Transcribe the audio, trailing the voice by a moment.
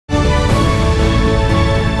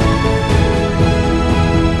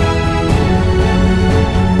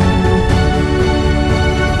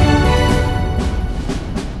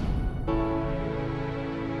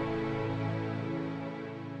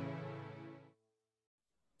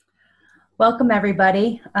Welcome,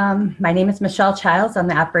 everybody. My name is Michelle Childs. I'm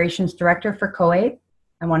the Operations Director for COABE.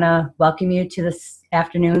 I want to welcome you to this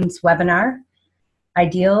afternoon's webinar,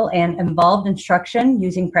 Ideal and Involved Instruction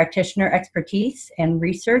Using Practitioner Expertise and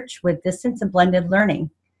Research with Distance and Blended Learning.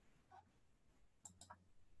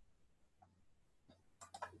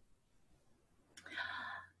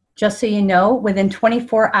 Just so you know, within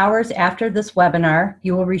 24 hours after this webinar,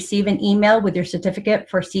 you will receive an email with your certificate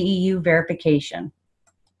for CEU verification.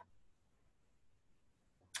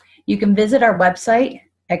 You can visit our website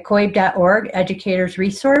at coabe.org, Educators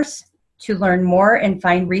Resource, to learn more and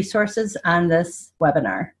find resources on this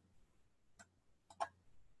webinar.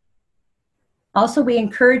 Also, we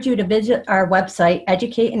encourage you to visit our website,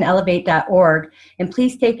 educateandelevate.org, and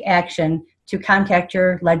please take action to contact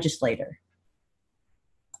your legislator.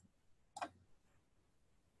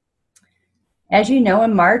 As you know,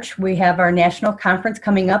 in March, we have our national conference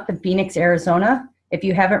coming up in Phoenix, Arizona. If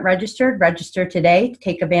you haven't registered, register today to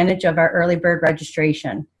take advantage of our early bird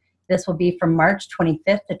registration. This will be from March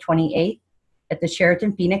 25th to 28th at the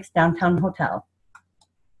Sheraton Phoenix Downtown Hotel.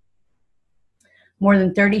 More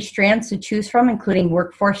than 30 strands to choose from, including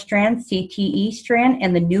Workforce Strand, CTE Strand,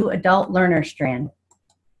 and the New Adult Learner Strand.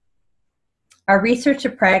 Our Research to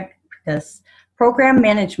Practice Program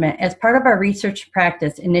Management. As part of our Research to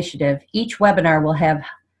Practice initiative, each webinar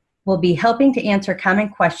will be helping to answer common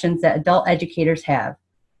questions that adult educators have.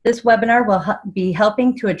 This webinar will be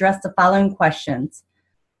helping to address the following questions: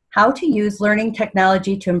 how to use learning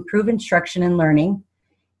technology to improve instruction and learning,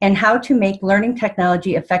 and how to make learning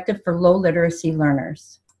technology effective for low literacy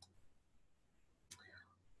learners.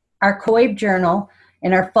 Our COABE Journal,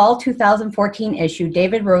 in our fall 2014 issue,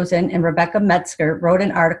 David Rosen and Rebecca Metzger wrote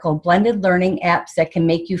an article, Blended Learning Apps That Can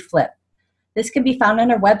Make You Flip. This can be found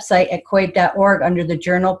on our website at coabe.org under the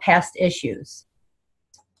journal Past Issues.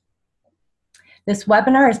 This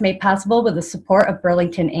webinar is made possible with the support of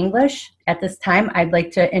Burlington English. At this time, I'd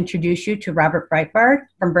like to introduce you to Robert Breitbart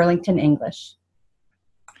from Burlington English.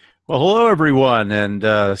 Well, hello, everyone,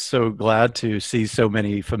 and so glad to see so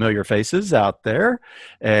many familiar faces out there.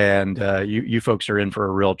 And you folks are in for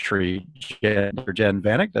a real treat. Jen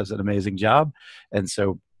Vanek does an amazing job. And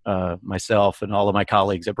so myself and all of my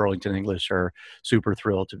colleagues at Burlington English are super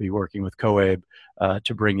thrilled to be working with COABE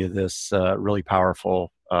to bring you this really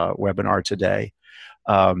powerful webinar today.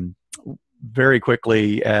 Very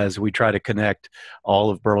quickly, as we try to connect all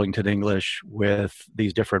of Burlington English with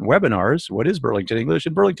these different webinars, what is Burlington English?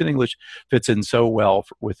 And Burlington English fits in so well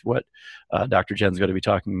with what Dr. Jen's going to be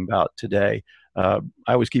talking about today. I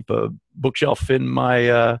always keep a bookshelf in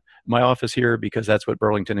my my office here because that's what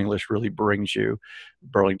Burlington English really brings you.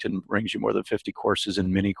 Burlington brings you more than 50 courses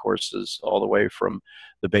and mini courses, all the way from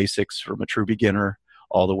the basics, from a true beginner,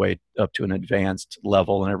 all the way up to an advanced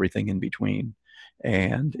level and everything in between.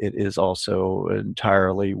 And it is also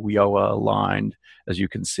entirely WIOA aligned, as you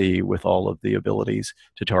can see, with all of the abilities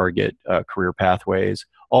to target career pathways,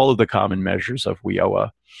 all of the common measures of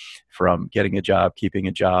WIOA, from getting a job, keeping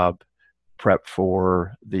a job, prep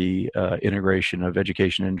for the integration of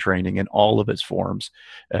education and training in all of its forms,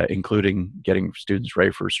 including getting students ready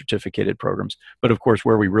for certificated programs. But of course,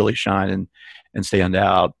 where we really shine and stand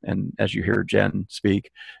out, and as you hear Jen speak,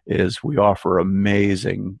 is we offer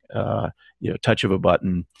amazing touch of a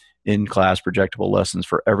button, in-class projectable lessons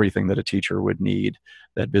for everything that a teacher would need.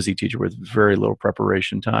 That busy teacher with very little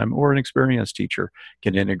preparation time, or an experienced teacher,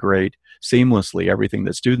 can integrate seamlessly everything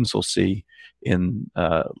that students will see in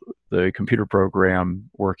the computer program,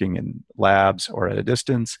 working in labs or at a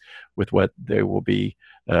distance, with what they will be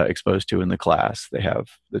exposed to in the class.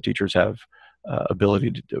 The teachers have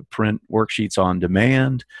ability to print worksheets on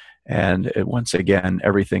demand. And once again,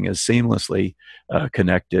 everything is seamlessly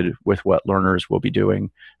connected with what learners will be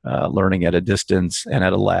doing, learning at a distance and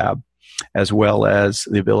at a lab, as well as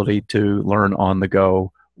the ability to learn on the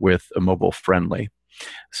go with a mobile friendly.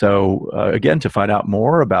 So again, to find out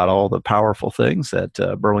more about all the powerful things that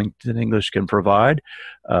Burlington English can provide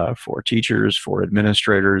for teachers, for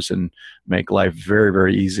administrators, and make life very,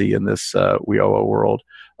 very easy in this WIOA world,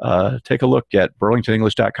 take a look at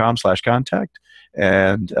burlingtonenglish.com/contact.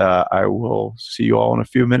 And I will see you all in a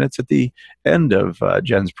few minutes at the end of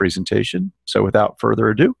Jen's presentation. So without further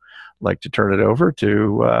ado, I'd like to turn it over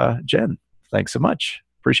to Jen. Thanks so much.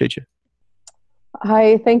 Appreciate you.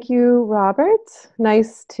 Hi, thank you, Robert.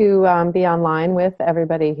 Nice to be online with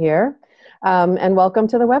everybody here. And welcome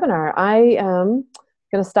to the webinar. I am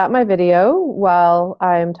going to stop my video while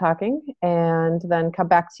I'm talking and then come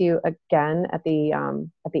back to you again at the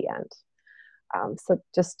end. So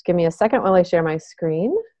just give me a second while I share my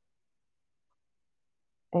screen.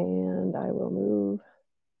 And I will move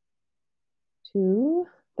to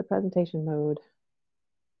the presentation mode.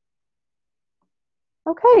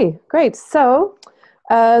 Okay, great. So,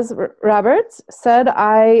 as Robert said,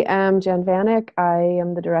 I am Jen Vanek. I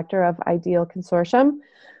am the director of IDEAL Consortium,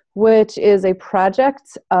 which is a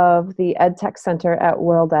project of the EdTech Center at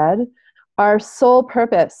World Ed. Our sole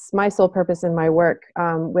purpose, my sole purpose in my work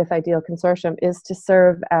with IDEAL Consortium, is to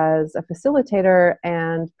serve as a facilitator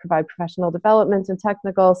and provide professional development and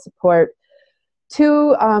technical support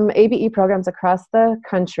to ABE programs across the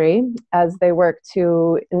country as they work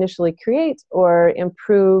to initially create or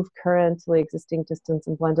improve currently existing distance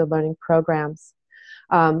and blended learning programs.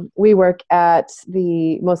 We work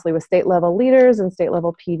mostly with state level leaders and state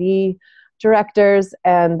level PD directors,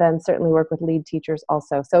 and then certainly work with lead teachers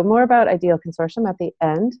also. So more about IDEAL Consortium at the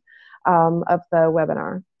end of the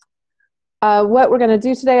webinar. What we're going to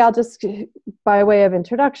do today, I'll just, by way of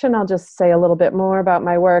introduction, I'll just say a little bit more about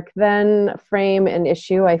my work, then frame an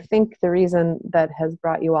issue, I think the reason that has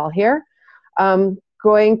brought you all here.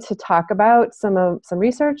 Going to talk about some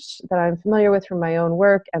research that I'm familiar with from my own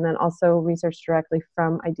work, and then also research directly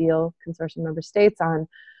from IDEAL Consortium member states on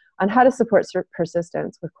how to support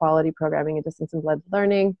persistence with quality programming and distance and blended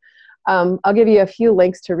learning. I'll give you a few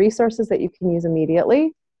links to resources that you can use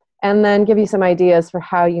immediately, and then give you some ideas for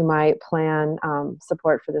how you might plan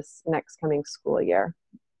support for this next coming school year.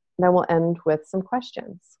 And then we'll end with some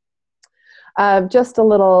questions. Just a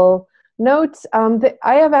little note,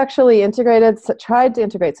 I have actually tried to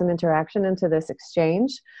integrate some interaction into this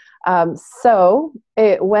exchange.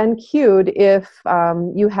 When queued, if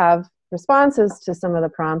you have responses to some of the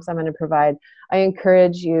prompts I'm going to provide, I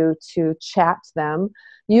encourage you to chat them.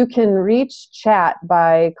 You can reach chat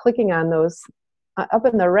by clicking on those. Up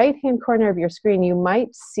in the right-hand corner of your screen, you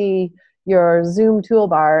might see your Zoom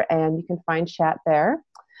toolbar, and you can find chat there.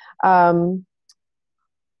 I'm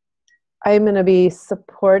going to be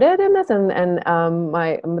supported in this, and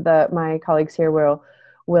my colleagues here will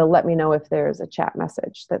let me know if there's a chat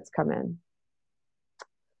message that's come in.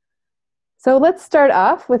 So let's start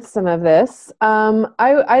off with some of this.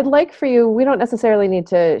 I'd like for you, we don't necessarily need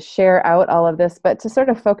to share out all of this, but to sort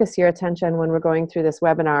of focus your attention when we're going through this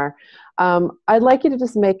webinar, I'd like you to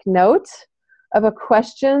just make note of a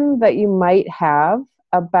question that you might have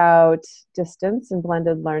about distance and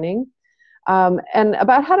blended learning, and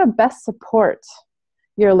about how to best support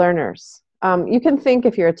your learners. You can think,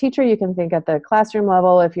 if you're a teacher, you can think at the classroom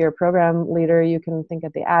level. If you're a program leader, you can think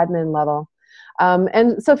at the admin level.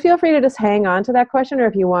 And so feel free to just hang on to that question, or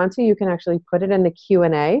if you want to, you can actually put it in the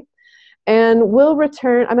Q&A. And we'll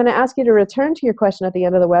return, I'm going to ask you to return to your question at the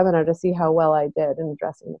end of the webinar to see how well I did in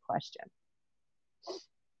addressing the question.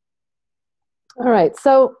 All right,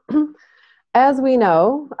 so as we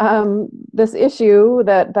know, this issue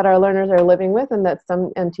that our learners are living with, and that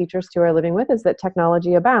some teachers too are living with, is that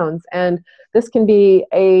technology abounds. And this can be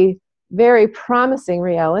a very promising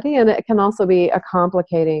reality, and it can also be a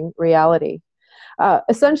complicating reality.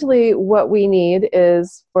 Essentially, what we need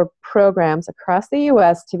is for programs across the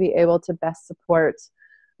U.S. to be able to best support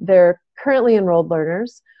their currently enrolled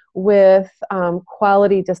learners with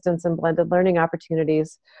quality distance and blended learning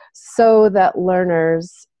opportunities, so that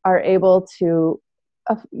learners are able to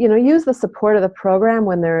use the support of the program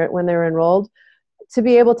when they're enrolled to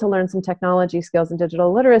be able to learn some technology skills and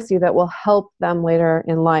digital literacy that will help them later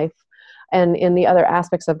in life and in the other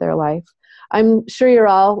aspects of their life. I'm sure you're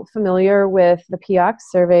all familiar with the PIOC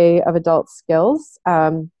survey of adult skills.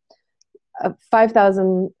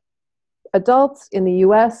 5,000 adults in the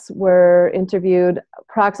US were interviewed.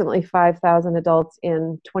 Approximately 5,000 adults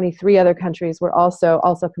in 23 other countries were also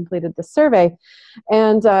completed the survey.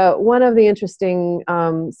 And one of the interesting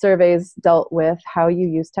surveys dealt with how you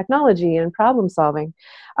use technology in problem solving.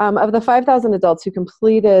 Of the 5,000 adults who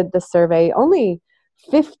completed the survey, only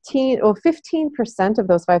 15% of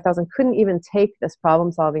those 5,000 couldn't even take this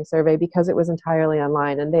problem solving survey because it was entirely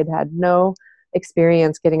online, and they'd had no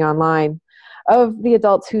experience getting online. Of the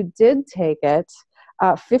adults who did take it,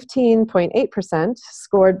 15.8%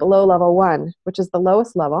 scored below level 1, which is the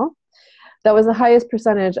lowest level. That was the highest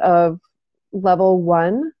percentage of level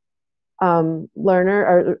 1 learner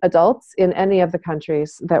or adults in any of the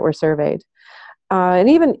countries that were surveyed. And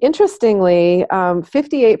even interestingly,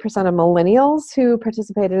 58% of millennials who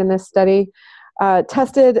participated in this study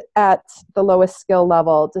tested at the lowest skill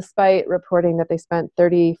level, despite reporting that they spent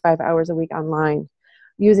 35 hours a week online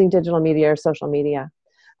using digital media or social media.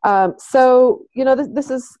 So,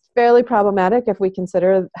 this is fairly problematic if we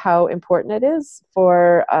consider how important it is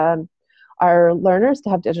for our learners to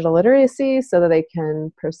have digital literacy so that they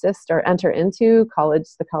can persist or enter into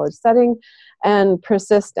the college setting and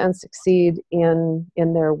persist and succeed in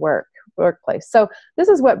their work workplace. So this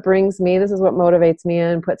is what brings me, this is what motivates me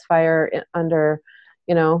and puts fire under,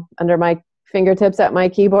 under my fingertips at my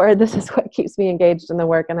keyboard. This is what keeps me engaged in the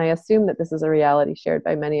work. And I assume that this is a reality shared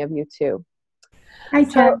by many of you too. Hi,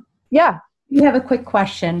 Jen. So, yeah. You have a quick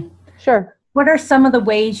question. Sure. What are some of the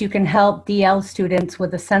ways you can help DL students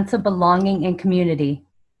with a sense of belonging and community?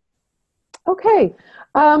 Okay.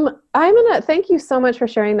 Thank you so much for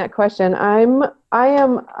sharing that question. I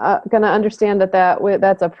am gonna understand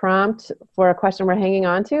that's a prompt for a question we're hanging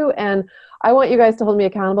on to, and I want you guys to hold me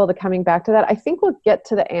accountable to coming back to that. I think we'll get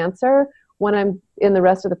to the answer when I'm in the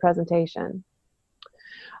rest of the presentation.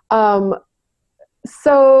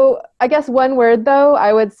 So I guess one word though,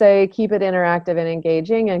 I would say keep it interactive and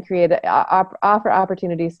engaging, and offer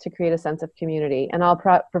opportunities to create a sense of community. And I'll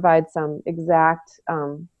provide some exact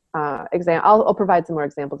I'll provide some more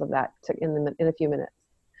examples of that in a few minutes.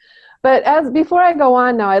 But before I go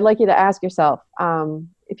on now, I'd like you to ask yourself,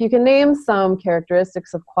 if you can name some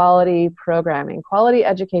characteristics of quality programming, quality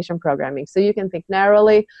education programming. So you can think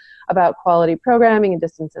narrowly about quality programming and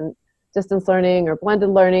distance learning or blended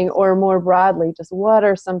learning, or more broadly, just what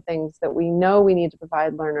are some things that we know we need to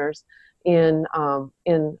provide learners in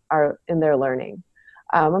their learning.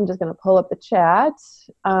 I'm just going to pull up the chat.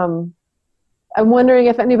 I'm wondering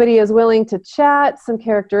if anybody is willing to chat some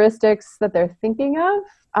characteristics that they're thinking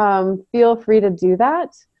of. Feel free to do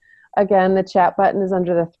that. Again, the chat button is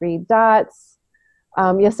under the 3 dots.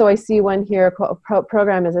 Yes, so I see one here.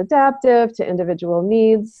 Program is adaptive to individual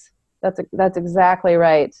needs. That's exactly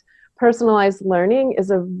right. Personalized learning is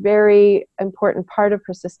a very important part of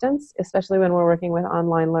persistence, especially when we're working with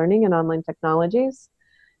online learning and online technologies.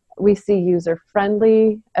 We see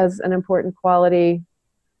user-friendly as an important quality.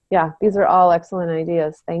 Yeah, these are all excellent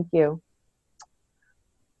ideas. Thank you.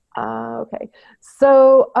 Okay,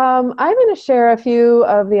 so I'm going to share a few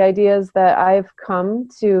of the ideas that I've come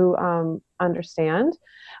to understand.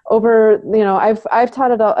 I've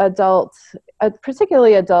taught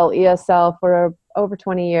particularly adult ESL for over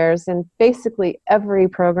 20 years, and basically every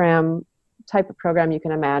type of program you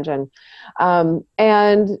can imagine.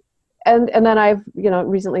 And then I've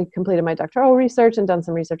recently completed my doctoral research and done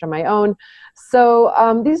some research on my own.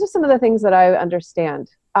 So these are some of the things that I understand.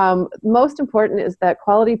 Most important is that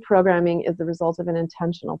quality programming is the result of an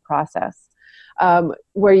intentional process,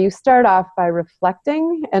 where you start off by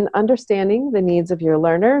reflecting and understanding the needs of your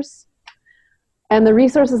learners and the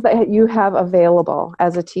resources that you have available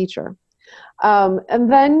as a teacher.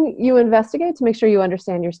 And then you investigate to make sure you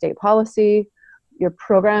understand your state policy, your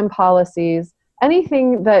program policies,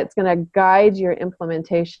 anything that's going to guide your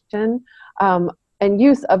implementation and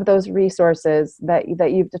use of those resources that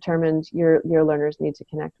you've determined your learners need to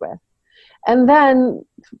connect with. And then,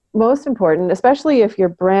 most important, especially if you're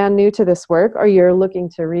brand new to this work or you're looking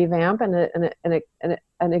to revamp an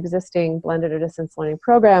existing blended or distance learning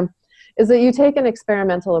program, is that you take an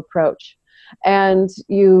experimental approach. And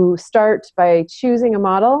you start by choosing a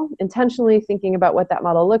model, intentionally thinking about what that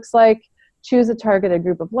model looks like, choose a targeted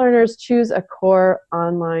group of learners, choose a core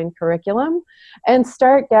online curriculum, and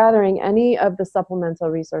start gathering any of the supplemental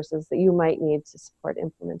resources that you might need to support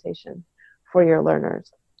implementation for your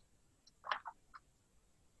learners.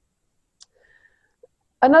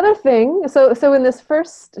 Another thing, so in this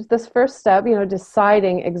first step,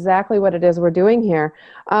 deciding exactly what it is we're doing here,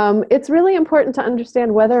 it's really important to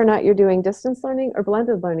understand whether or not you're doing distance learning or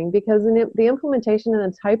blended learning, because the implementation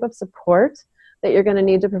and the type of support that you're going to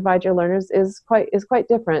need to provide your learners is quite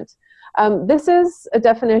different. This is a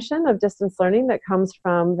definition of distance learning that comes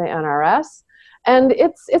from the NRS, and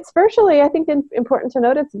it's virtually, I think, important to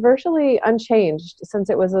note, it's virtually unchanged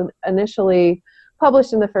since it was initially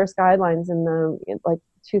published in the first guidelines in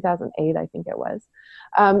 2008, I think it was.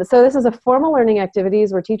 So this is a formal learning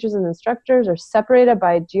activities where teachers and instructors are separated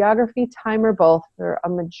by geography, time, or both for a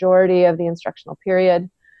majority of the instructional period.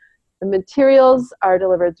 The materials are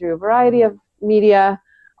delivered through a variety of media,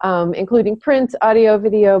 including print, audio,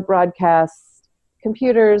 video, broadcasts,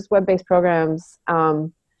 computers, web-based programs,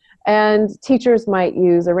 and teachers might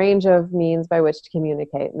use a range of means by which to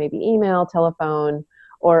communicate, maybe email, telephone,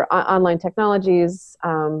 or online technologies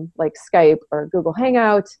like Skype or Google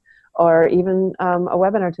Hangout, or even a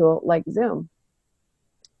webinar tool like Zoom.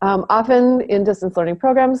 Often in distance learning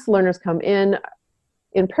programs, learners come in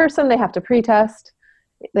person, they have to pre-test,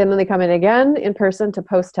 then they come in again in person to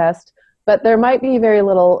post-test, but there might be very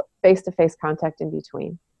little face-to-face contact in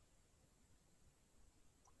between.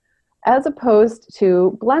 As opposed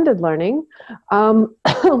to blended learning,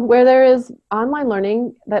 where there is online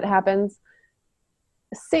learning that happens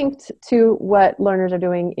synced to what learners are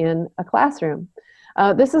doing in a classroom.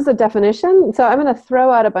 This is a definition, so I'm going to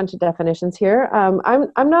throw out a bunch of definitions here.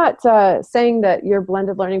 I'm not saying that your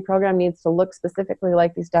blended learning program needs to look specifically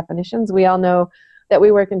like these definitions. We all know that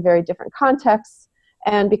we work in very different contexts,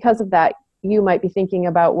 and because of that, you might be thinking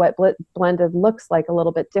about what blended looks like a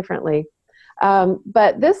little bit differently.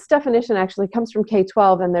 But this definition actually comes from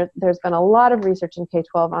K-12, and there's been a lot of research in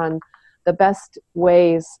K-12 on the best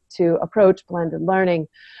ways to approach blended learning.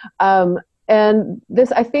 And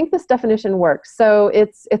I think this definition works. So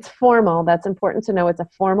it's formal. That's important to know. It's a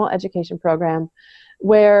formal education program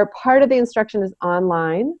where part of the instruction is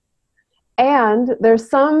online, and there's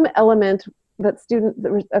some element that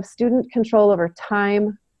student control over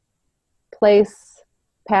time, place,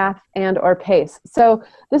 path, and or pace. So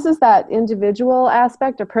this is that individual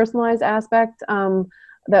aspect or personalized aspect,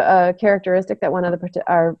 the characteristic that one of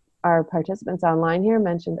our participants online here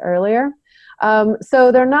mentioned earlier.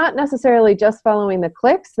 So they're not necessarily just following the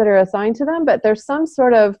clicks that are assigned to them, but there's some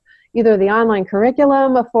sort of, either the online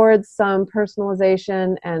curriculum affords some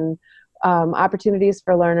personalization and opportunities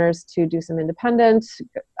for learners to do some independent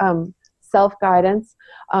self-guidance,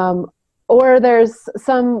 or there's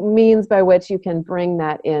some means by which you can bring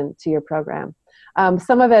that into your program.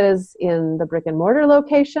 Some of it is in the brick and mortar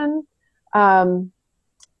location, and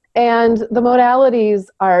the modalities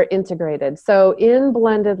are integrated. So in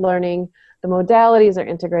blended learning, the modalities are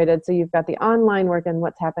integrated, so you've got the online work and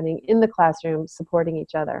what's happening in the classroom supporting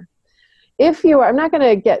each other. I'm not going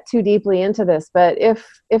to get too deeply into this, but if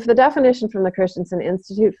the definition from the Christensen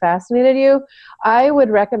Institute fascinated you, I would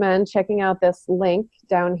recommend checking out this link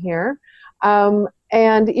down here.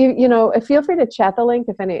 And feel free to chat the link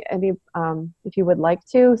if you would like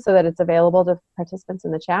to, so that it's available to participants in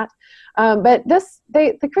the chat. But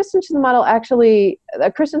the Christensen model actually,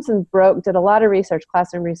 Christensen did a lot of research,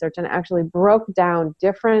 classroom research, and actually broke down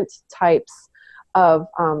different types of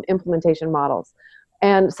implementation models.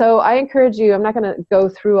 And so I encourage you, I'm not going to go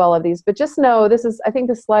through all of these, but just know I think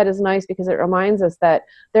this slide is nice because it reminds us that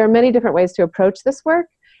there are many different ways to approach this work.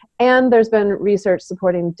 And there's been research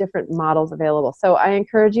supporting different models available. So I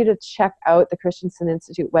encourage you to check out the Christensen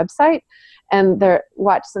Institute website and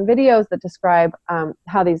watch some videos that describe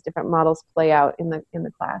how these different models play out in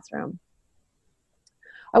the classroom.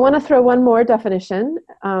 I want to throw one more definition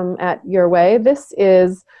at your way. This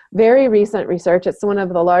is very recent research. It's one of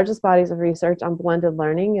the largest bodies of research on blended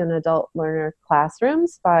learning in adult learner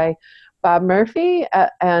classrooms by Bob Murphy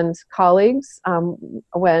and colleagues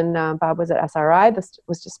when Bob was at SRI. This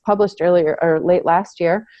was just published late last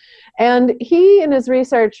year. And he, in his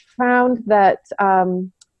research, found that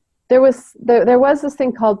there was this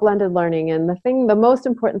thing called blended learning. And the most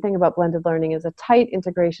important thing about blended learning is a tight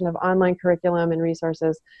integration of online curriculum and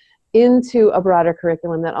resources into a broader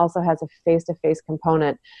curriculum that also has a face-to-face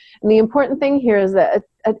component. And the important thing here is that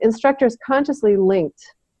instructors consciously linked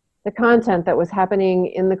the content that was happening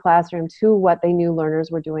in the classroom to what they knew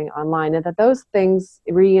learners were doing online, and that those things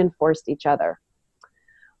reinforced each other.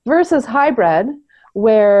 Versus hybrid,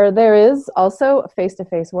 where there is also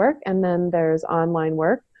face-to-face work and then there's online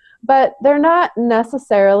work, but they're not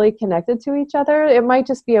necessarily connected to each other. It might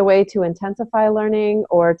just be a way to intensify learning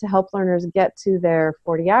or to help learners get to their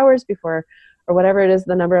 40 hours before, or whatever it is,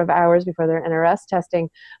 the number of hours before their NRS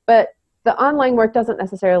testing. But the online work doesn't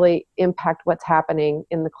necessarily impact what's happening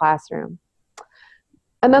in the classroom.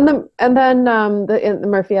 And then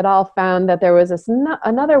Murphy et al. Found that there was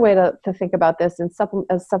another way to think about this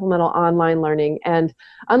as supplemental online learning. And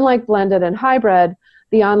unlike blended and hybrid,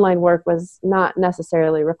 the online work was not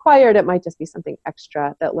necessarily required. It might just be something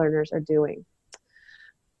extra that learners are doing.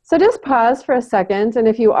 So just pause for a second, and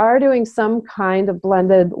if you are doing some kind of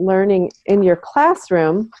blended learning in your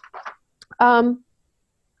classroom,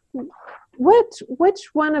 which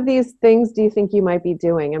one of these things do you think you might be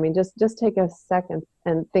doing? I mean, just take a second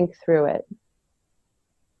and think through it.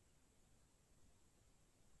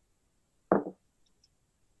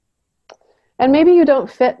 And maybe you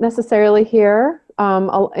don't fit necessarily here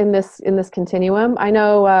in this continuum. I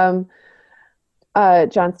know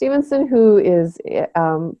John Stevenson, who is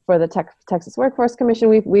for the Texas Workforce Commission,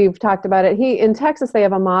 we've talked about it. In Texas, they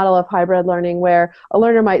have a model of hybrid learning where a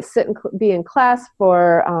learner might be in class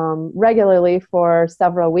regularly for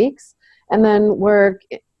several weeks, and then work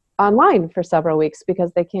online for several weeks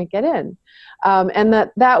because they can't get in. And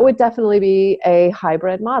that would definitely be a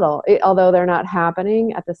hybrid model. Although they're not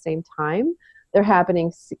happening at the same time, they're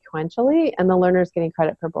happening sequentially, and the learner's getting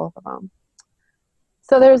credit for both of them.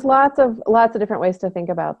 So there's lots of different ways to think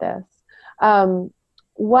about this.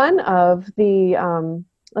 One of the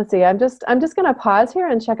let's see, I'm just going to pause here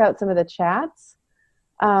and check out some of the chats.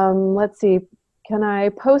 Let's see, can I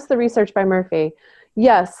post the research by Murphy?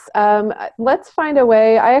 Yes, let's find a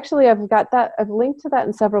way. I actually have got that. I've linked to that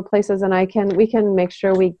in several places, and we can make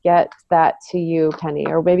sure we get that to you, Penny,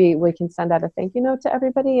 or maybe we can send out a thank you note to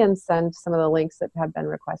everybody and send some of the links that have been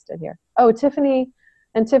requested here. Oh, Tiffany,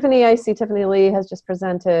 I see Tiffany Lee has just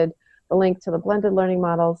presented the link to the blended learning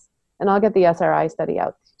models, and I'll get the SRI study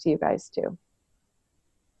out to you guys too.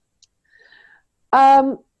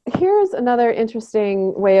 Here's another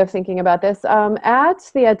interesting way of thinking about this. At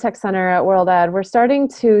the EdTech Center at World Ed, we're starting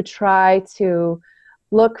to try to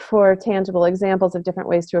look for tangible examples of different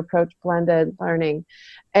ways to approach blended learning.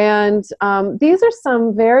 And these are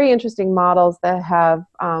some very interesting models that have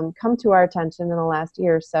come to our attention in the last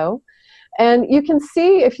year or so. And you can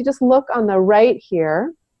see, if you just look on the right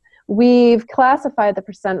here, we've classified the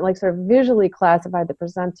percent, like sort of visually classified the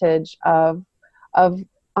percentage of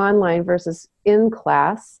online versus in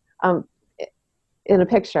class in a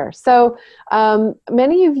picture. So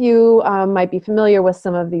many of you might be familiar with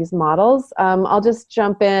some of these models. I'll just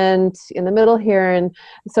jump in the middle here. And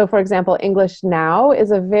so, for example, English Now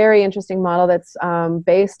is a very interesting model that's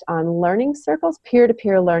based on learning circles,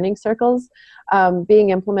 peer-to-peer learning circles,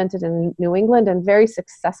 being implemented in New England, and very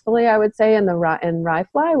successfully, I would say, in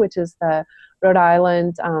RIFLY, which is the Rhode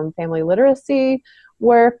Island Family Literacy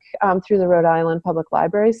work through the Rhode Island Public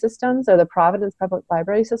Library Systems, or the Providence Public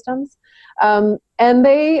Library Systems. And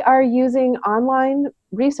they are using online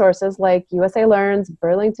resources like USA Learns,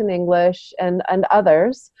 Burlington English, and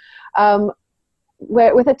others,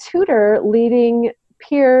 with a tutor leading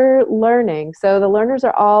peer learning. So the learners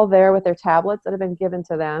are all there with their tablets that have been given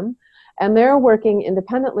to them, and they're working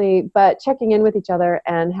independently, but checking in with each other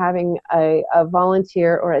and having a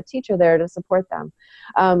volunteer or a teacher there to support them.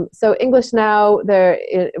 So English Now,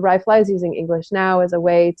 RIFLY is using English Now as a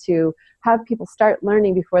way to have people start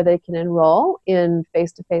learning before they can enroll in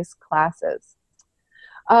face-to-face classes.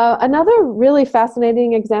 Another really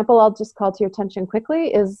fascinating example I'll just call to your attention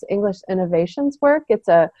quickly is English Innovations work. It's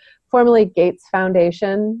a formerly Gates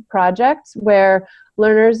Foundation project where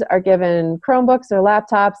learners are given Chromebooks or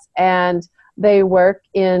laptops, and they work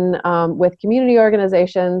with community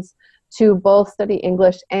organizations to both study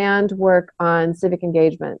English and work on civic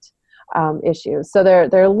engagement issues. So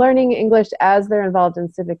they're learning English as they're involved in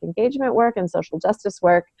civic engagement work and social justice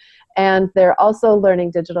work, and they're also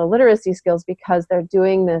learning digital literacy skills because they're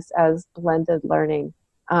doing this as blended learning.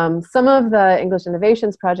 Some of the English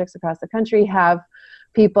Innovations projects across the country have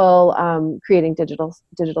people creating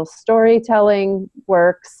digital storytelling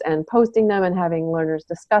works and posting them and having learners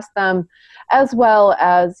discuss them, as well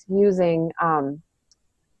as using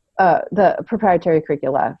the proprietary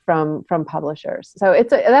curricula from publishers. So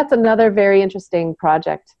that's another very interesting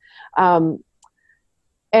project that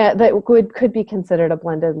could be considered a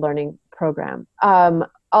blended learning program.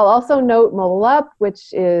 I'll also note Mobile Up,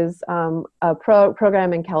 which is a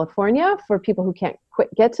program in California for people who can't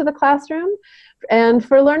get to the classroom, and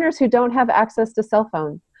for learners who don't have access to cell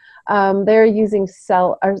phones. They're using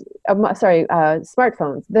smartphones.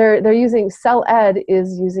 They're using CellEd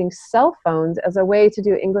is using cell phones as a way to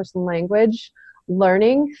do English language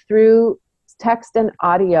learning through text and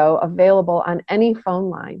audio available on any phone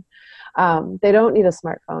line. They don't need a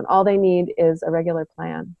smartphone. All they need is a regular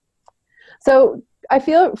plan. So I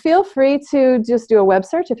feel free to just do a web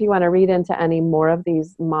search if you want to read into any more of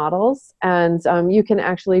these models, and you can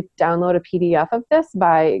actually download a PDF of this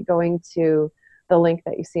by going to the link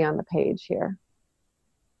that you see on the page here.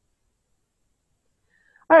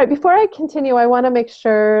 All right, before I continue, I want to make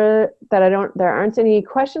sure that there aren't any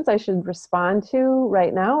questions I should respond to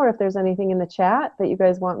right now, or if there's anything in the chat that you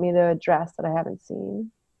guys want me to address that I haven't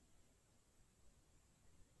seen.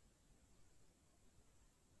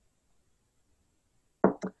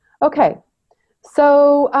 Okay,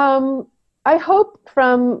 so I hope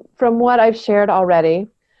from what I've shared already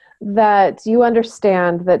that you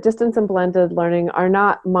understand that distance and blended learning are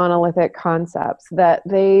not monolithic concepts, that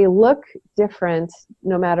they look different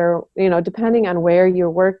no matter, depending on where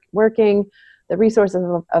you're working, the resources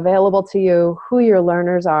available to you, who your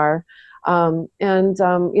learners are, and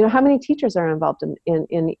how many teachers are involved in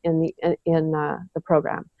the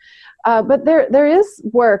program. But there is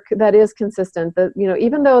work that is consistent. That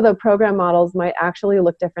even though the program models might actually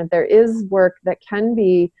look different, there is work that can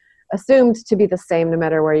be assumed to be the same no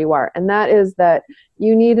matter where you are, and that is that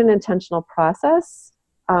you need an intentional process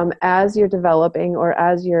as you're developing or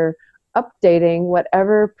as you're updating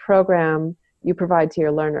whatever program you provide to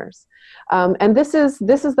your learners. And this is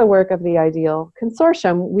the work of the IDEAL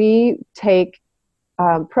Consortium. We take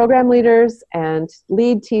program leaders and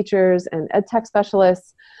lead teachers and ed tech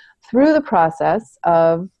specialists through the process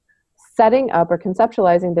of setting up or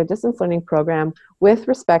conceptualizing their distance learning program with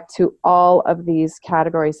respect to all of these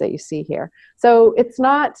categories that you see here. So it's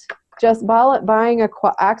not just buying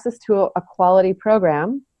access to a quality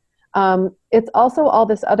program. It's also all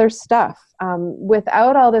this other stuff.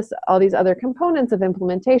 Without all these other components of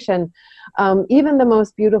implementation, even the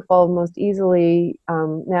most beautiful, most easily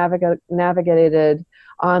navigated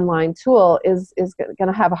online tool is going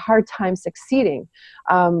to have a hard time succeeding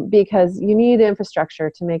because you need infrastructure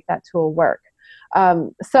to make that tool work.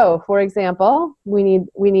 So, for example, we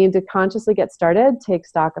need to consciously get started, take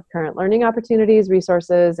stock of current learning opportunities,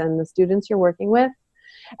 resources, and the students you're working with.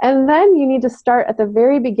 And then you need to start at the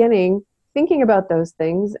very beginning thinking about those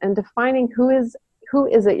things and defining who is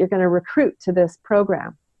it you're going to recruit to this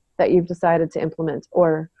program that you've decided to implement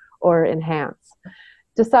or enhance.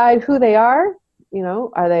 Decide who they are. You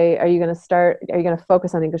know, are you going to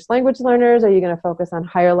focus on English language learners? Are you going to focus on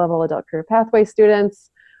higher level adult career pathway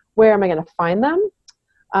students? Where am I going to find them?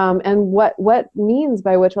 And what means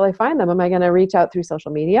by which will I find them? Am I going to reach out through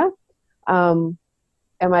social media?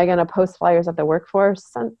 Am I going to post flyers at the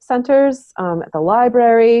workforce centers, at the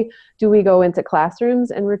library? Do we go into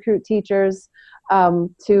classrooms and recruit teachers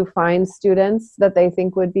to find students that they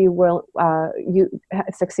think would be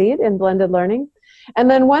succeed in blended learning?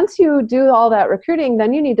 And then once you do all that recruiting,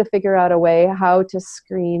 then you need to figure out a way how to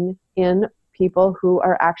screen in people who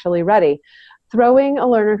are actually ready. Throwing a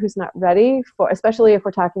learner who's not ready for, especially if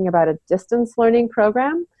we're talking about a distance learning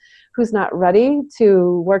program, who's not ready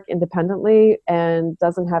to work independently and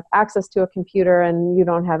doesn't have access to a computer, and you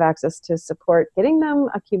don't have access to support getting them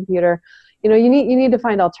a computer, you know, you need to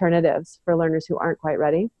find alternatives for learners who aren't quite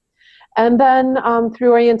ready. And then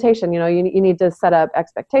through orientation, you know, you need to set up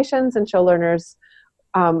expectations and show learners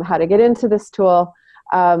how to get into this tool,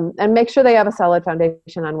 and make sure they have a solid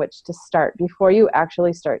foundation on which to start before you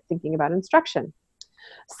actually start thinking about instruction.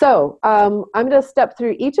 So I'm going to step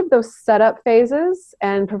through each of those setup phases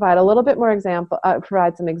and provide a little bit more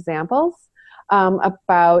provide some examples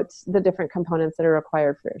about the different components that are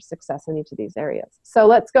required for success in each of these areas. So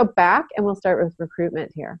let's go back and we'll start with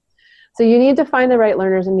recruitment here. So you need to find the right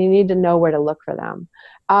learners and you need to know where to look for them.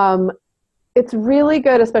 It's really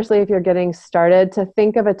good, especially if you're getting started, to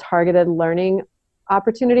think of a targeted learning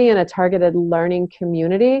opportunity and a targeted learning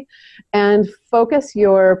community and focus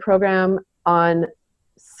your program on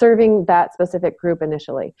serving that specific group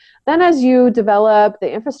initially. Then as you develop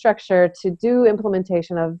the infrastructure to do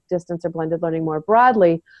implementation of distance or blended learning more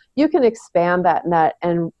broadly, you can expand that net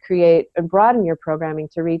and create and broaden your programming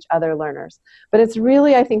to reach other learners. But it's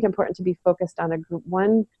really, I think, important to be focused on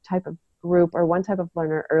one type of group or one type of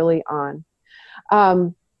learner early on.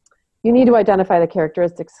 You need to identify the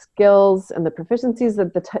characteristics, skills, and the proficiencies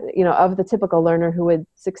of the typical learner who would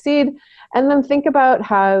succeed, and then think about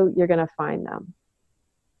how you're going to find them.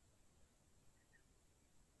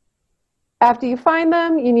 After you find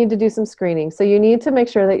them, you need to do some screening. So you need to make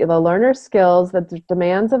sure that the learner skills, the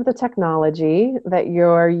demands of the technology that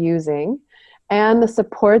you're using, and the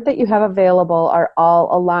support that you have available are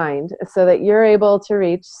all aligned so that you're able to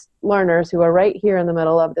reach learners who are right here in the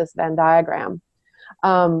middle of this Venn diagram.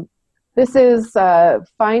 This is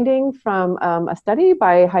finding from a study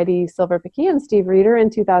by Heidi Silver-Piquet and Steve Reeder in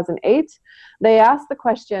 2008. They asked the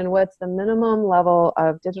question, what's the minimum level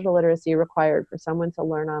of digital literacy required for someone to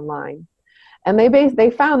learn online? And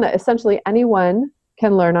they found that essentially anyone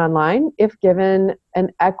can learn online if given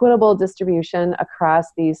an equitable distribution across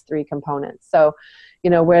these three components. So, you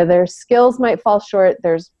know, where their skills might fall short,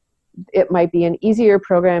 it might be an easier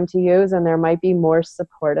program to use and there might be more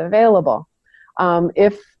support available.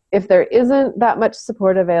 If there isn't that much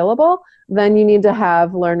support available, then you need to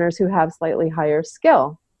have learners who have slightly higher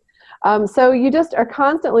skill. So you just are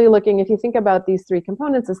constantly looking, if you think about these three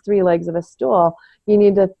components as three legs of a stool, you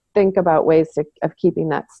need to think about ways of keeping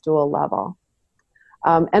that stool level.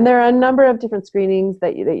 And there are a number of different screenings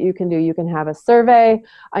that you can do. You can have a survey.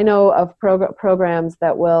 I know of programs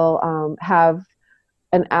that will have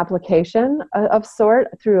an application of sort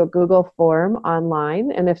through a Google form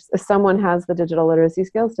online. And if someone has the digital literacy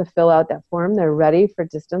skills to fill out that form, they're ready for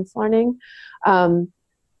distance learning.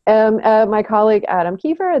 My colleague Adam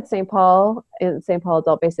Kiefer at St. Paul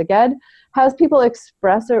Adult Basic Ed has people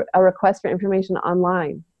express a request for information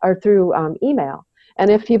online or through email. And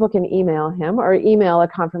if people can email him or email a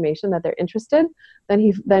confirmation that they're interested, then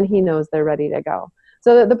he knows they're ready to go.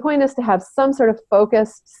 So the point is to have some sort of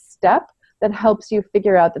focused step that helps you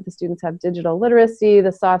figure out that the students have digital literacy,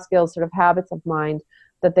 the soft skills, sort of habits of mind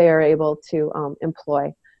that they are able to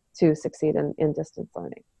employ to succeed in distance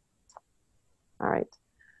learning. All right.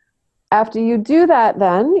 After you do that,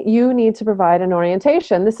 then you need to provide an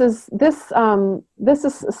orientation. This is some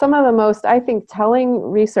of the most, I think, telling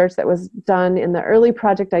research that was done in the early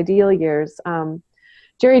Project IDEAL years.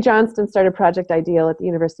 Jerry Johnston started Project IDEAL at the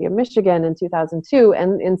University of Michigan in 2002,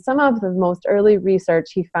 and in some of the most early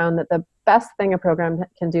research, he found that the best thing a program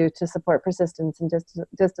can do to support persistence and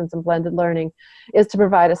distance and blended learning is to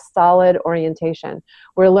provide a solid orientation,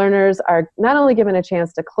 where learners are not only given a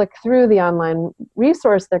chance to click through the online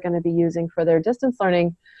resource they're going to be using for their distance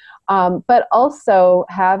learning, but also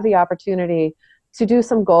have the opportunity to do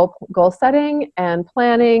some goal setting and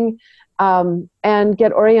planning, and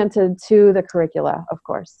get oriented to the curricula, of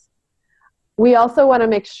course. We also want to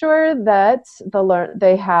make sure that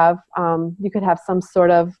they have, you could have some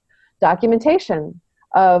sort of documentation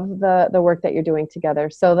of the work that you're doing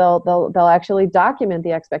together. So they'll actually document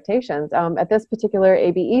the expectations. At this particular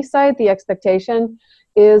ABE site, the expectation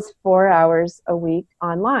is 4 hours a week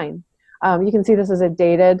online. You can see this is a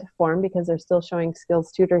dated form because they're still showing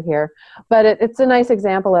Skills Tutor here, but it's a nice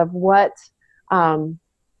example of what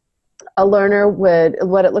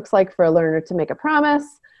what it looks like for a learner to make a promise.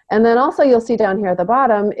 And then also you'll see down here at the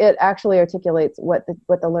bottom, it actually articulates what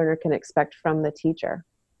the learner can expect from the teacher.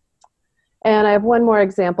 And I have one more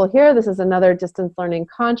example here. This is another distance learning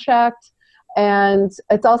contract. And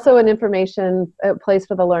it's also an information place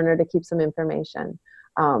for the learner to keep some information.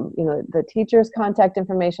 The teacher's contact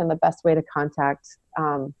information, the best way to contact.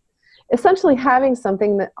 Essentially having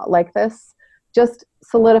something like this just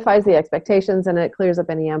solidifies the expectations and it clears up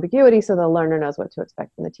any ambiguity so the learner knows what to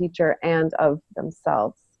expect from the teacher and of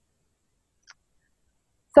themselves.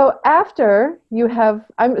 So after you have,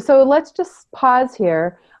 so let's just pause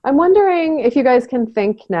here. I'm wondering if you guys can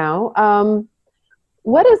think now,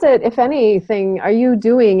 what is it, if anything, are you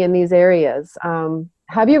doing in these areas?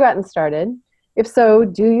 Have you gotten started? If so,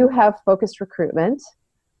 do you have focused recruitment?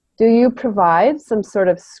 Do you provide some sort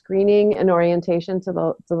of screening and orientation to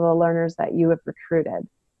the learners that you have recruited?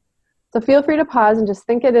 So feel free to pause and just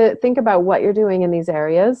think about what you're doing in these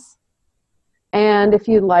areas. And if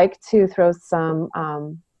you'd like to throw some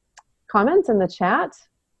comments in the chat,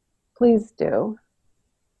 please do.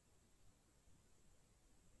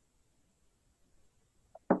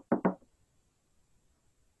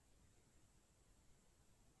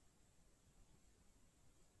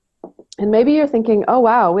 And maybe you're thinking, oh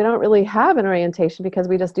wow, we don't really have an orientation because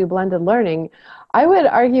we just do blended learning. I would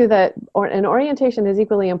argue that an orientation is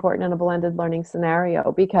equally important in a blended learning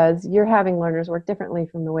scenario because you're having learners work differently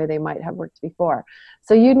from the way they might have worked before.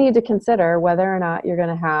 So you need to consider whether or not you're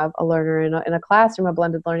going to have a learner in a classroom, a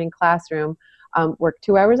blended learning classroom, work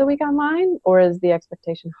 2 hours a week online, or is the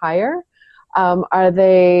expectation higher? Are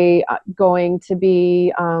they going to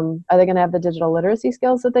have the digital literacy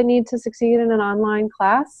skills that they need to succeed in an online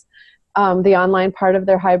class? The online part of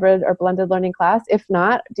their hybrid or blended learning class? If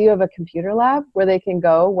not, do you have a computer lab where they can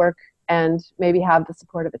go work and maybe have the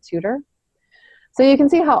support of a tutor? So you can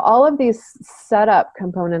see how all of these setup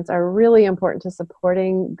components are really important to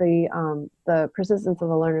supporting the persistence of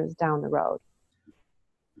the learners down the road.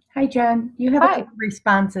 Hi, Jen. You have a couple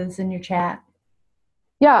responses in your chat.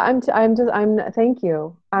 Yeah, thank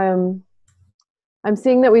you. I'm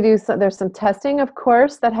seeing that there's some testing, of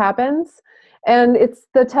course, that happens. And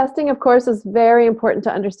the testing, of course, is very important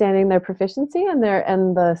to understanding their proficiency and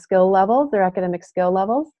the skill levels, their academic skill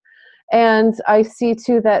levels. And I see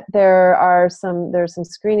too that there's some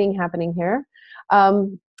screening happening here.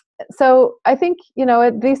 So I think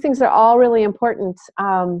these things are all really important,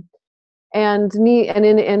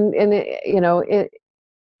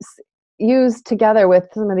 used together with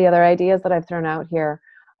some of the other ideas that I've thrown out here,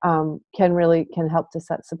 can help to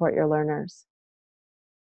support your learners.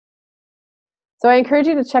 So I encourage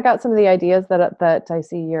you to check out some of the ideas that I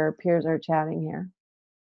see your peers are chatting here.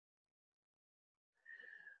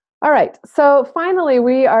 All right, so finally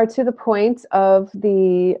we are to the point of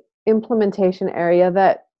the implementation area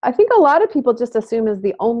that I think a lot of people just assume is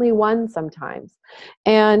the only one sometimes.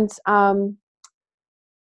 And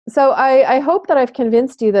so I hope that I've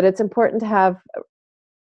convinced you that it's important to have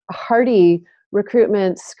hearty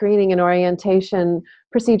recruitment, screening, and orientation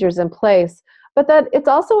procedures in place. But that it's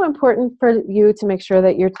also important for you to make sure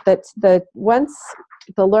that once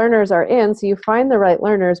the learners are in, so you find the right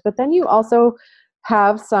learners, but then you also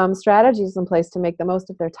have some strategies in place to make the most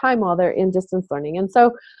of their time while they're in distance learning. And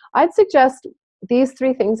so I'd suggest these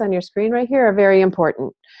 3 things on your screen right here are very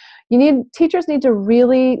important. Teachers need to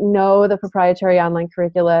really know the proprietary online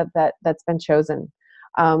curricula that's been chosen.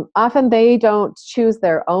 Often they don't choose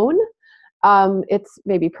their own. It's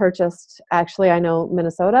maybe purchased. Actually, I know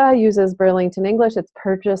Minnesota uses Burlington English. It's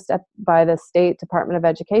purchased by the State Department of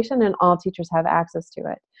Education, and all teachers have access to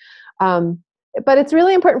it. But it's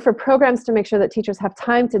really important for programs to make sure that teachers have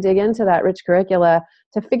time to dig into that rich curricula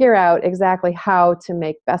to figure out exactly how to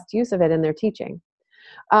make best use of it in their teaching.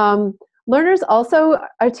 Learners also,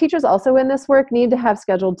 our teachers also in this work need to have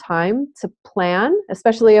scheduled time to plan,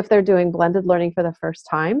 especially if they're doing blended learning for the first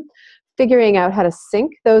time, figuring out how to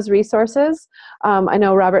sync those resources. I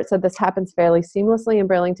know Robert said this happens fairly seamlessly in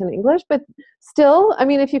Burlington English, but still, I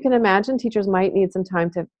mean, if you can imagine, teachers might need some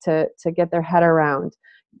time to get their head around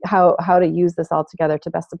how to use this all together to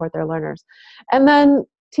best support their learners. And then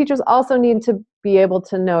teachers also need to be able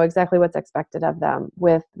to know exactly what's expected of them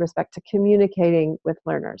with respect to communicating with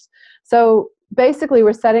learners. So basically,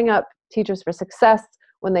 we're setting up teachers for success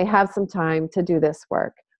when they have some time to do this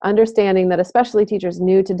work, understanding that especially teachers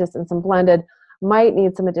new to distance and blended might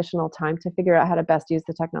need some additional time to figure out how to best use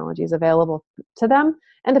the technologies available to them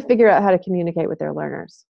and to figure out how to communicate with their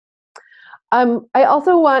learners. I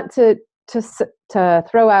also want to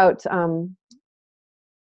throw out an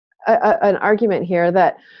argument here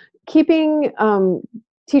that keeping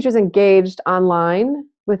teachers engaged online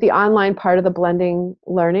with the online part of the blending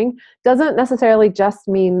learning doesn't necessarily just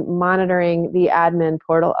mean monitoring the admin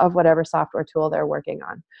portal of whatever software tool they're working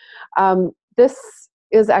on. This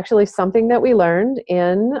is actually something that we learned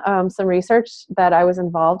in some research that I was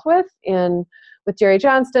involved with Jerry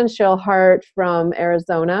Johnston, Cheryl Hart from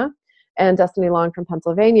Arizona, and Destiny Long from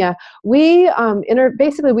Pennsylvania. We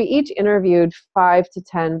basically we each interviewed 5 to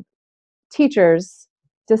 10 teachers,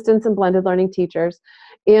 distance and blended learning teachers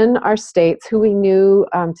in our states who we knew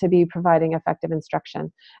to be providing effective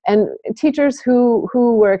instruction, and teachers who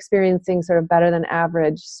were experiencing sort of better than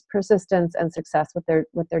average persistence and success with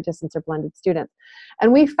their distance or blended students.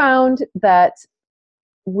 And we found that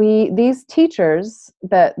these teachers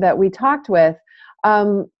that we talked with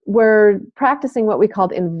were practicing what we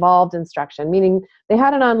called involved instruction, meaning they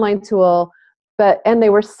had an online tool, and they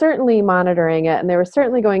were certainly monitoring it, and they were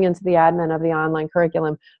certainly going into the admin of the online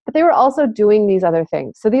curriculum, but they were also doing these other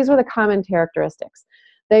things. So these were the common characteristics.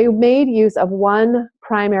 They made use of one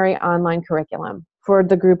primary online curriculum for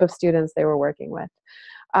the group of students they were working with.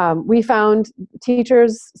 We found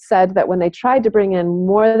teachers said that when they tried to bring in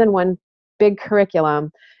more than one big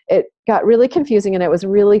curriculum, it got really confusing, and it was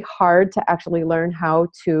really hard to actually learn how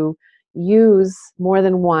to use more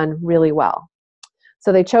than one really well.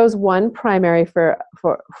 So they chose one primary for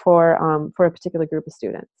a particular group of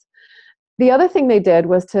students. The other thing they did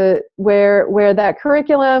was to where that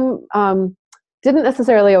curriculum didn't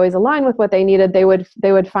necessarily always align with what they needed, they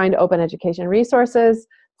would find open education resources,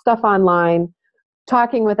 stuff online,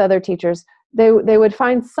 talking with other teachers. They would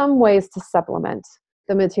find some ways to supplement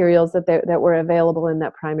the materials that were available in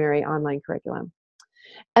that primary online curriculum.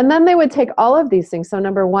 And then they would take all of these things, so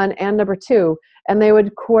number 1 and number 2, and they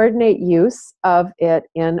would coordinate use of it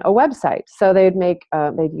in a website. So they'd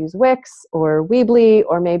use Wix or Weebly,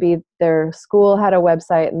 or maybe their school had a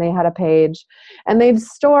website and they had a page, and they'd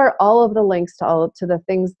store all of the links to the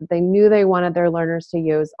things that they knew they wanted their learners to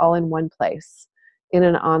use all in one place in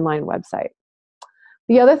an online website.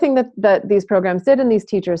 The other thing that these programs did and these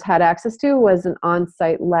teachers had access to was an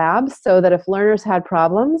on-site lab, so that if learners had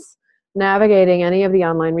problems navigating any of the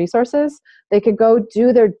online resources, they could go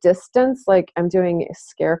do their distance, like I'm doing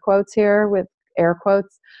scare quotes here with air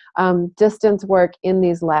quotes, distance work in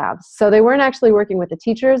these labs. So they weren't actually working with the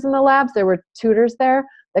teachers in the labs, there were tutors there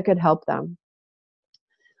that could help them.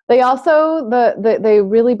 They also, they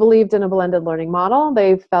really believed in a blended learning model.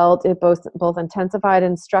 They felt it both intensified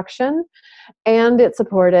instruction and it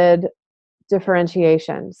supported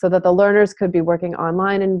differentiation, so that the learners could be working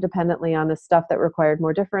online independently on the stuff that required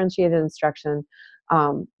more differentiated instruction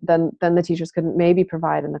than the teachers could maybe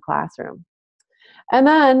provide in the classroom. And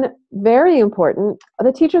then, very important,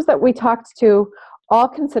 the teachers that we talked to all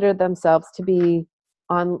considered themselves to be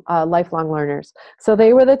lifelong learners. So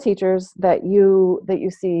they were the teachers that you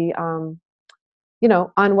see on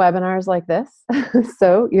webinars like this.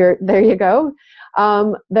 So there you go.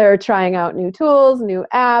 They're trying out new tools, new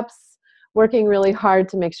apps, working really hard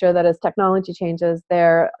to make sure that as technology changes,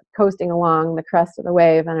 they're coasting along the crest of the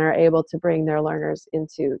wave and are able to bring their learners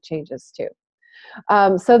into changes too.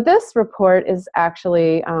 So this report is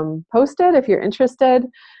actually posted, if you're interested,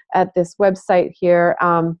 at this website here.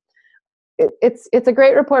 It's a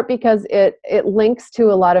great report because it links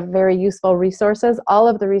to a lot of very useful resources. All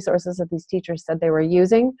of the resources that these teachers said they were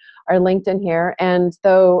using are linked in here. And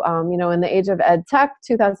though, in the age of ed tech,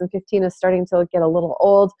 2015 is starting to get a little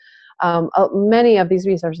old, many of these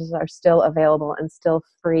resources are still available and still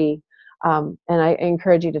free, and I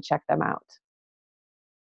encourage you to check them out.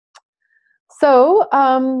 So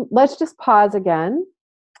let's just pause again.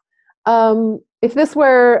 if this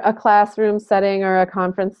were a classroom setting or a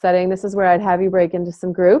conference setting, this is where I'd have you break into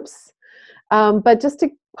some groups. But just to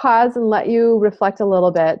pause and let you reflect a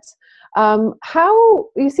little bit, how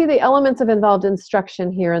you see the elements of involved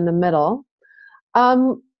instruction here in the middle.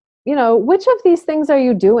 You know, which of these things are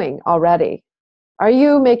you doing already? Are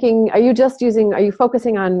you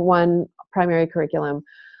focusing on one primary curriculum?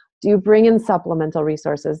 Do you bring in supplemental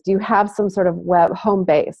resources? Do you have some sort of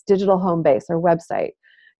digital home base or website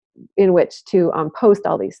in which to post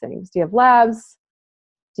all these things? Do you have labs?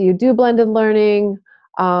 Do you do blended learning?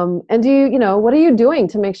 And what are you doing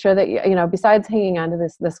to make sure that, besides hanging on to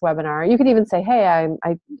this webinar, you could even say, hey,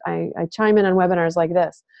 I chime in on webinars like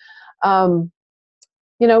this.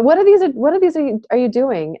 What are these are you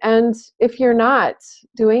doing? And if you're not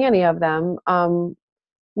doing any of them,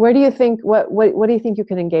 where do you think, what do you think you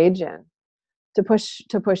can engage in to push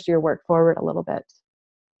your work forward a little bit?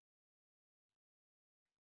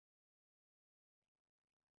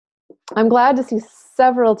 I'm glad to see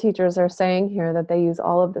several teachers are saying here that they use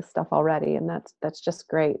all of this stuff already, and that's just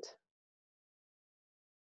great.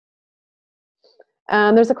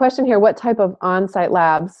 And there's a question here, what type of on-site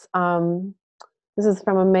labs? This is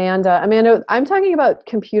from Amanda. Amanda, I'm talking about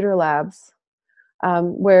computer labs,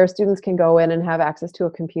 where students can go in and have access to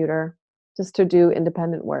a computer just to do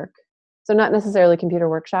independent work. So not necessarily computer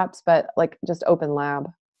workshops, but like just open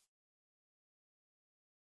lab.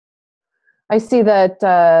 I see that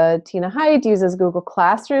Tina Height uses Google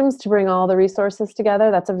Classrooms to bring all the resources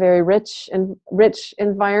together. That's a very rich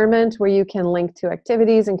environment where you can link to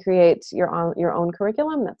activities and create your own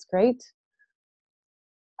curriculum. That's great.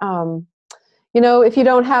 If you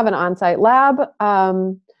don't have an on-site lab,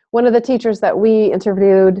 one of the teachers that we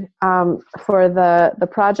interviewed for the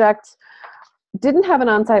project didn't have an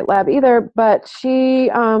on-site lab either, but she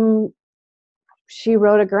wrote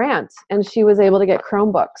a grant and she was able to get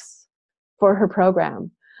Chromebooks for her program.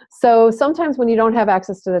 So sometimes when you don't have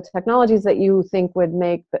access to the technologies that you think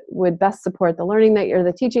would best support the learning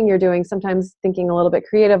the teaching you're doing, sometimes thinking a little bit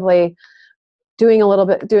creatively,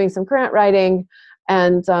 doing some grant writing,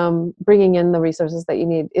 and bringing in the resources that you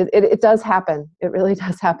need. It does happen. It really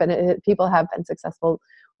does happen. People have been successful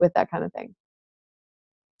with that kind of thing.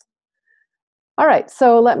 All right,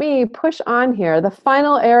 so let me push on here. The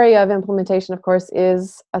final area of implementation, of course,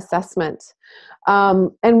 is assessment.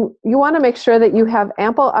 And you want to make sure that you have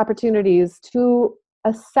ample opportunities to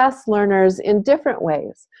assess learners in different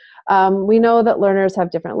ways. We know that learners have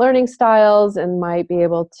different learning styles and might be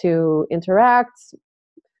able to interact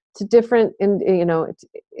to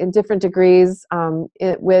in different degrees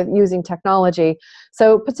with using technology.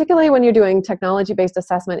 So particularly when you're doing technology-based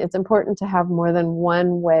assessment, it's important to have more than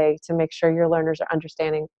one way to make sure your learners are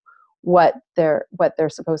understanding what they're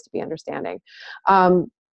supposed to be understanding.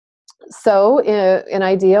 So in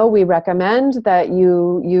IDEAL, we recommend that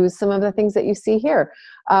you use some of the things that you see here.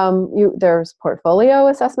 There's portfolio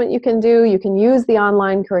assessment you can do. You can use the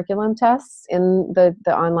online curriculum tests in the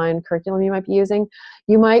online curriculum you might be using.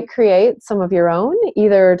 You might create some of your own,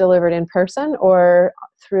 either delivered in person or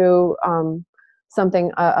through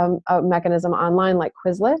a mechanism online like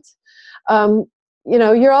Quizlet.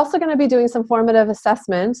 You're also going to be doing some formative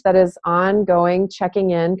assessment, that is ongoing,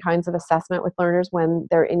 checking in kinds of assessment with learners when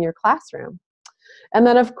they're in your classroom. And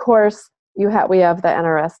then, of course, we have the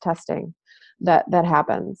NRS testing that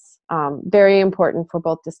happens. Very important for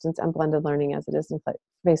both distance and blended learning as it is in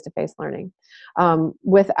face-to-face learning.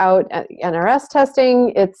 Without NRS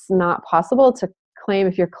testing, it's not possible to claim,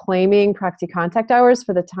 if you're claiming Practi-Contact hours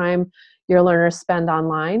for the time your learners spend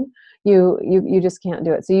online, you just can't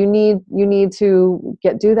do it. So you need to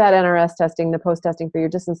do that NRS testing, the post testing for your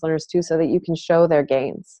distance learners too, so that you can show their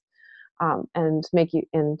gains, and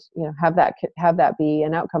have that be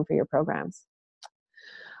an outcome for your programs.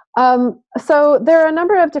 So there are a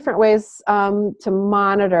number of different ways to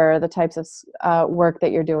monitor the types of work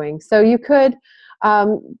that you're doing. So you could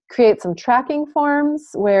create some tracking forms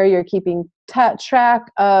where you're keeping track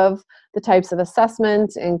of the types of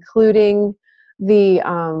assessment, including the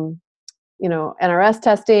NRS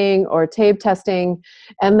testing or TABE testing,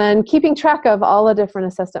 and then keeping track of all the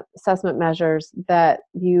different assessment measures that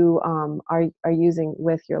you are using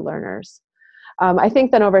with your learners. I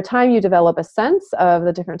think that over time you develop a sense of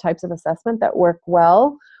the different types of assessment that work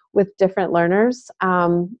well with different learners,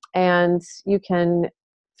 and you can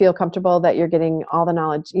feel comfortable that you're getting all the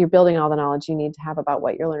knowledge, you're building all the knowledge you need to have about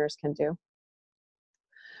what your learners can do.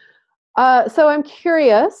 So I'm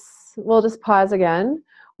curious, we'll just pause again.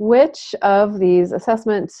 Which of these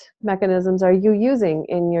assessment mechanisms are you using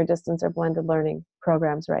in your distance or blended learning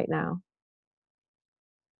programs right now?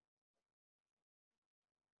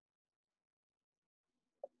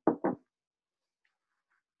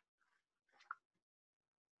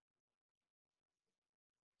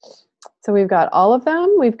 So we've got all of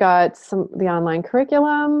them. We've got the online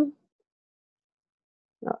curriculum.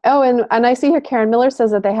 Oh, and I see here Karen Miller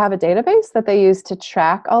says that they have a database that they use to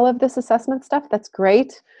track all of this assessment stuff. That's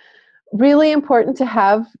great. Really important to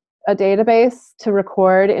have a database to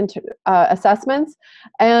record assessments.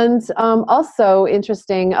 And also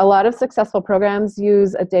interesting, a lot of successful programs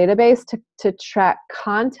use a database to track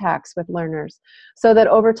contacts with learners so that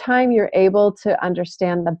over time you're able to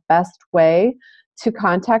understand the best way to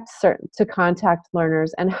contact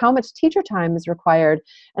learners and how much teacher time is required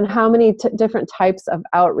and how many different types of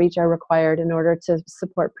outreach are required in order to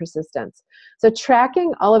support persistence. So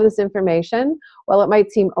tracking all of this information, while it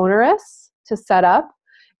might seem onerous to set up,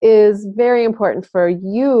 is very important for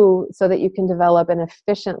you so that you can develop an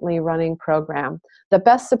efficiently running program that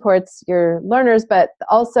best supports your learners, but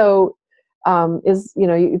also is,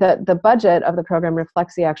 the budget of the program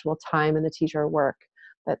reflects the actual time and the teacher work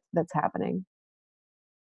that's happening.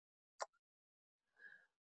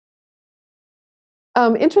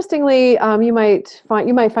 Interestingly, you might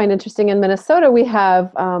find interesting in Minnesota, we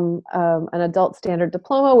have an adult standard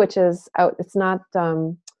diploma, which is out. It's not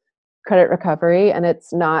credit recovery, and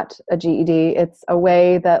it's not a GED. It's a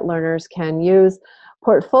way that learners can use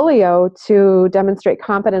portfolio to demonstrate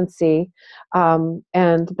competency and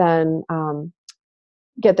then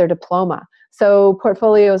get their diploma. So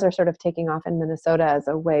portfolios are sort of taking off in Minnesota as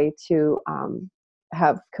a way to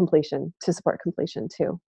have completion, to support completion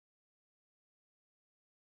too.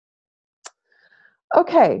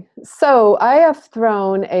 Okay, so I have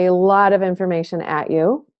thrown a lot of information at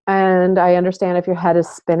you, and I understand if your head is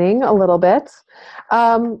spinning a little bit.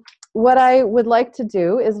 What I would like to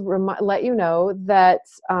do is let you know that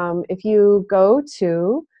if you go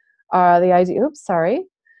to the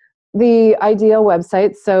IDEAL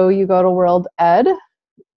website, so you go to World Ed,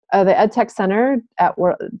 the EdTech Center at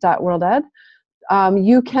 .worlded,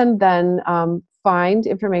 you can then find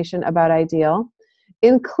information about IDEAL,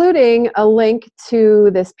 including a link to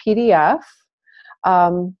this PDF.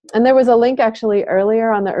 And there was a link actually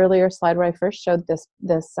earlier on the earlier slide where I first showed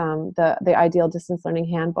the IDEAL Distance Learning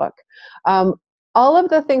Handbook. All of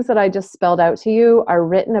the things that I just spelled out to you are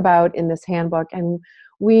written about in this handbook, and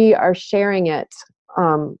we are sharing it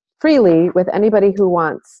freely with anybody who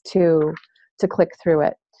wants to click through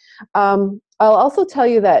it. I'll also tell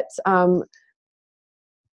you that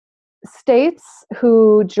states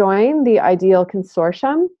who join the IDEAL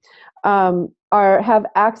Consortium have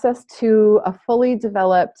access to a fully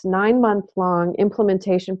developed 9-month-long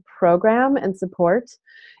implementation program and support.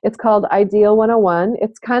 It's called IDEAL 101.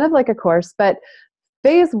 It's kind of like a course, but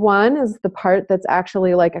phase 1 is the part that's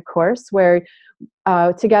actually like a course where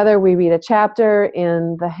together we read a chapter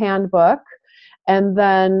in the handbook and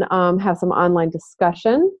then have some online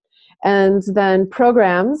discussion. And then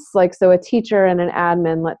programs, so a teacher and an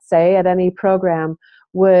admin, let's say, at any program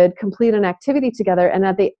would complete an activity together. And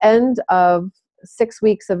at the end of 6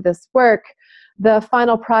 weeks of this work, the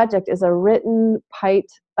final project is a written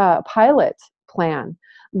pilot plan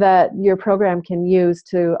that your program can use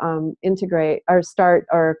to integrate or start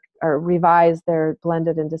or revise their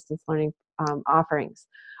blended and distance learning offerings.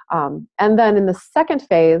 And then in the second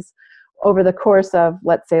phase, over the course of,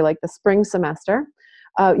 let's say, like the spring semester,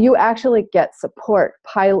 you actually get support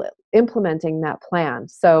implementing that plan.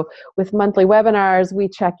 So with monthly webinars, we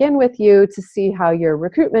check in with you to see how your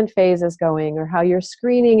recruitment phase is going, or how your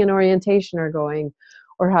screening and orientation are going,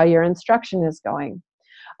 or how your instruction is going.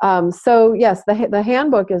 So yes, the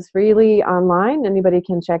handbook is freely online. Anybody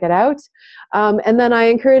can check it out. And then I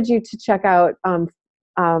encourage you to check out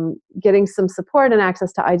getting some support and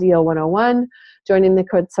access to IDEAL 101, joining the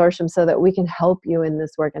consortium so that we can help you in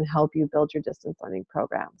this work and help you build your distance learning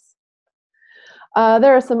programs.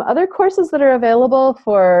 There are some other courses that are available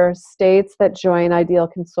for states that join IDEAL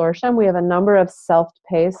Consortium. We have a number of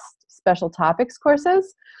self-paced special topics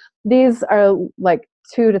courses. These are like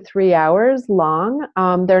 2 to 3 hours long.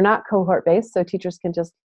 They're not cohort-based, so teachers can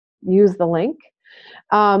just use the link.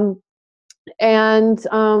 And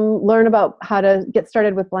learn about how to get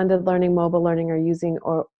started with blended learning, mobile learning, or using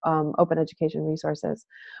open education resources.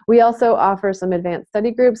 We also offer some advanced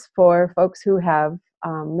study groups for folks who have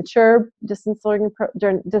mature distance learning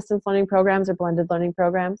programs or blended learning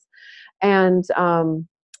programs. And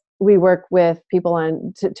we work with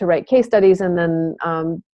people to write case studies, and then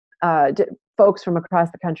folks from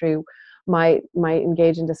across the country might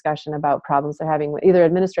engage in discussion about problems they're having with either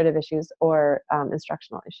administrative issues or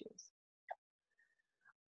instructional issues.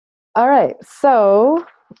 All right, so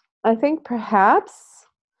I think perhaps,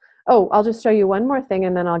 I'll just show you one more thing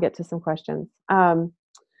and then I'll get to some questions.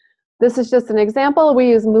 This is just an example. We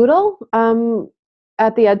use Moodle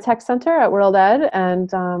at the Ed Tech Center at World Ed, and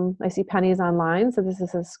I see Penny's online. So this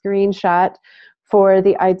is a screenshot for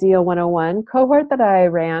the IDEAL 101 cohort that I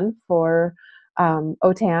ran for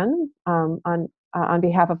OTAN on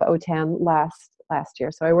behalf of OTAN last year.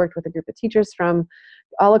 So I worked with a group of teachers from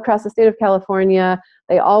all across the state of California.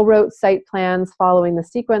 They all wrote site plans following the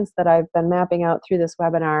sequence that I've been mapping out through this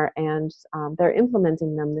webinar, and they're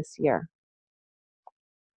implementing them this year.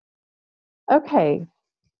 Okay.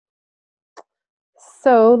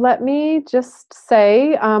 So let me just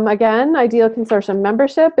say, again, IDEAL Consortium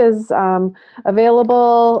membership is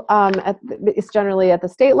available, it's generally at the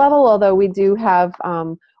state level, although we do have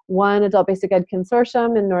one adult basic ed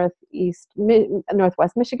consortium in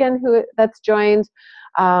Northwest Michigan that's joined.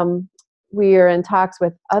 We are in talks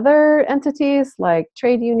with other entities like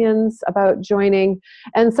trade unions about joining.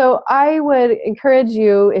 And so I would encourage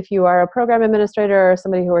you, if you are a program administrator or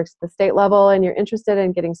somebody who works at the state level and you're interested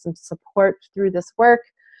in getting some support through this work,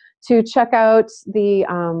 to check out the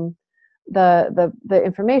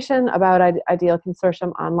information about IDEAL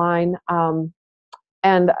Consortium online,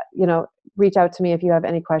 and reach out to me if you have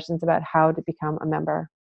any questions about how to become a member.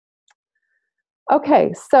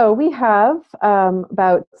 Okay, so we have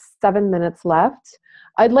about 7 minutes left.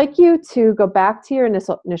 I'd like you to go back to your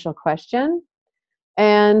initial question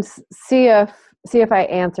and see if I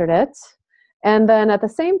answered it. And then at the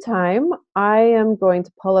same time, I am going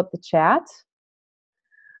to pull up the chat.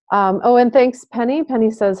 Oh, and thanks, Penny.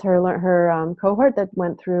 Penny says her cohort that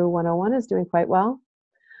went through 101 is doing quite well.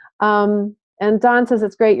 And Don says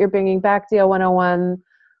it's great you're bringing back DL 101.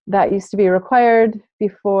 That used to be required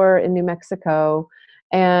before in New Mexico.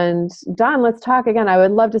 And Don, let's talk again. I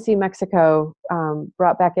would love to see Mexico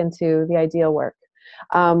brought back into the IDEAL work.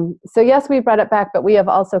 So yes, we brought it back, but we have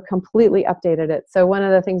also completely updated it. So one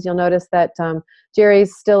of the things you'll notice that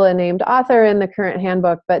Jerry's still a named author in the current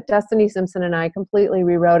handbook, but Destiny Simpson and I completely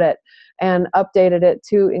rewrote it and updated it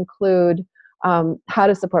to include how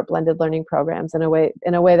to support blended learning programs in a way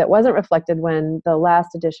that wasn't reflected when the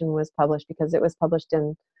last edition was published, because it was published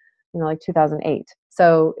in like 2008.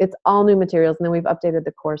 So it's all new materials, and then we've updated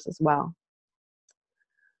the course as well.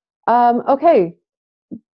 Okay,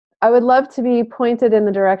 I would love to be pointed in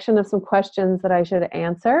the direction of some questions that I should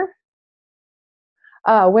answer.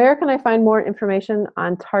 Where can I find more information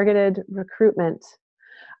on targeted recruitment?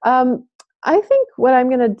 I think what I'm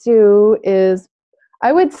going to do is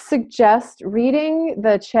I would suggest reading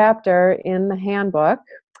the chapter in the handbook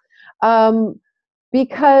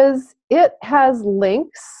because it has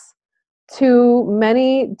links to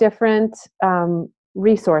many different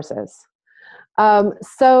resources.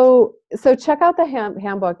 So check out the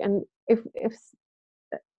handbook, and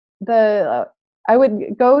I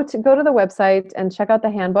would go to the website and check out the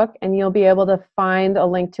handbook, and you'll be able to find a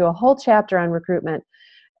link to a whole chapter on recruitment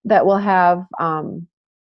that will have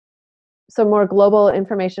some more global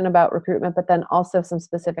information about recruitment, but then also some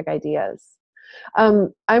specific ideas.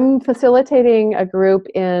 I'm facilitating a group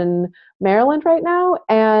in Maryland right now,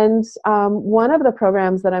 and one of the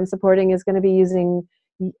programs that I'm supporting is going to be using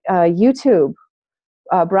YouTube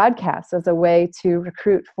broadcasts as a way to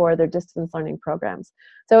recruit for their distance learning programs.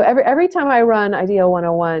 So every time I run IDEAL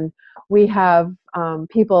 101, we have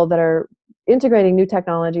people that are integrating new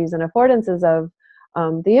technologies and affordances of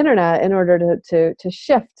the internet in order to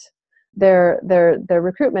shift their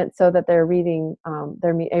recruitment so that they're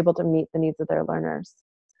able to meet the needs of their learners.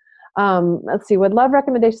 Let's see, would love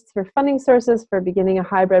recommendations for funding sources for beginning a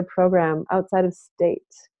hybrid program outside of state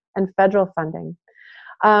and federal funding.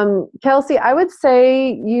 Kelsey, I would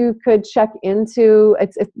say you could check into,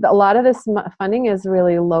 a lot of this funding is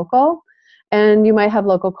really local, and you might have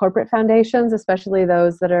local corporate foundations, especially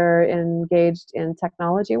those that are engaged in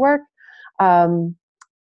technology work.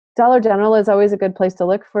 Dollar General is always a good place to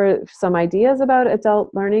look for some ideas about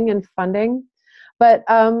adult learning and funding. But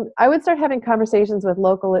I would start having conversations with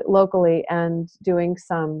locally and doing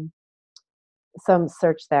some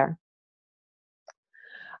search there.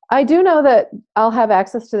 I do know that I'll have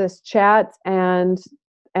access to this chat and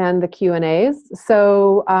the Q&As,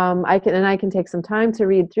 so I can take some time to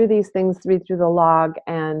read through these things, read through the log,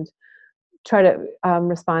 and try to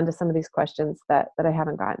respond to some of these questions that I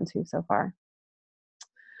haven't gotten to so far.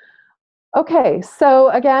 Okay, so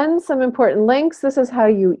again, some important links. This is how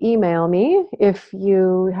you email me if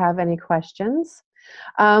you have any questions.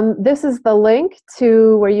 This is the link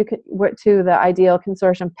to to the IDEAL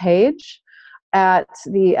Consortium page at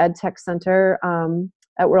the Ed Tech Center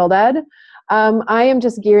at World Ed. I am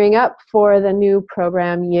just gearing up for the new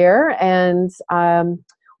program year, and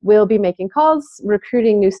we'll be making calls,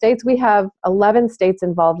 recruiting new states. We have 11 states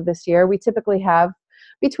involved this year. We typically have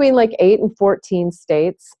between like 8 and 14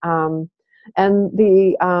 states. And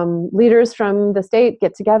the leaders from the state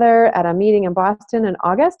get together at a meeting in Boston in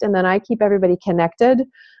August, and then I keep everybody connected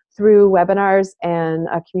through webinars and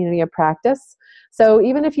a community of practice. So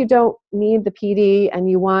even if you don't need the PD and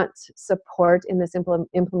you want support in this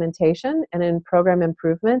implementation and in program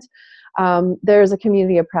improvement, there's a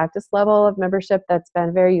community of practice level of membership that's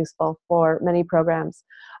been very useful for many programs.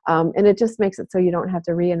 And it just makes it so you don't have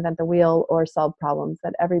to reinvent the wheel or solve problems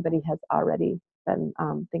that everybody has already been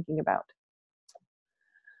thinking about.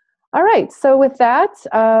 All right, so with that,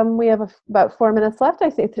 we have about 4 minutes left. I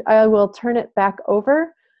think I will turn it back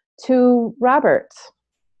over to Robert.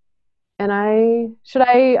 And should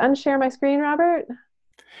I unshare my screen, Robert?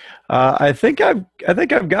 I think I've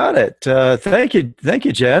got it. Thank you,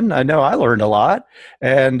 Jen. I know I learned a lot,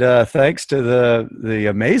 and thanks to the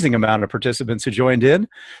amazing amount of participants who joined in.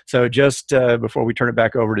 So just before we turn it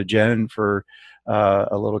back over to Jen for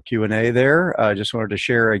a little Q&A there, I just wanted to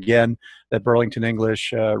share again that Burlington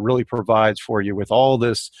English really provides for you with all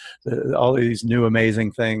these new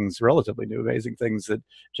amazing things, relatively new amazing things that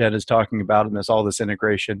Jen is talking about, and all this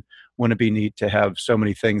integration. Wouldn't it be neat to have so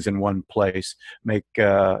many things in one place, make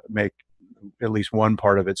at least one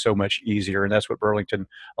part of it so much easier? And that's what Burlington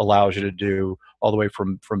allows you to do, all the way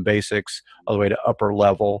from basics all the way to upper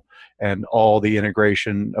level, and all the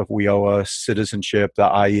integration of WIOA, citizenship, the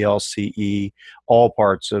IELCE, all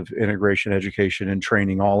parts of integration, education, and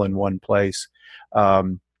training all in one place.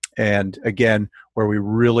 And again, where we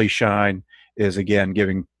really shine is, again,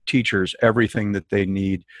 giving teachers everything that they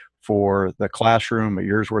need for the classroom, a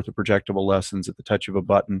year's worth of projectable lessons at the touch of a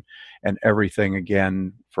button, and everything,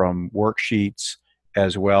 again, from worksheets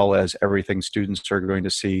as well as everything students are going to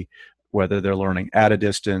see, whether they're learning at a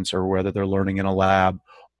distance or whether they're learning in a lab,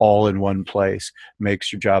 all in one place.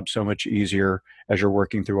 Makes your job so much easier as you're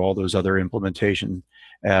working through all those other implementation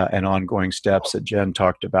and ongoing steps that Jen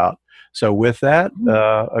talked about. So with that,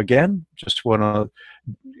 again, just want to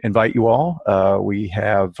invite you all. We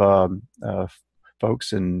have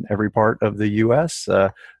folks in every part of the U.S.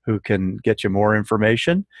 Who can get you more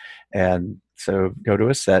information. And so go to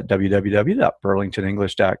us at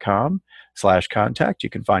www.burlingtonenglish.com/contact. You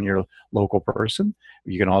can find your local person.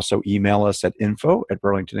 You can also email us at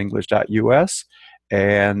info@burlingtonenglish.us.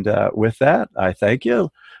 And with that, I thank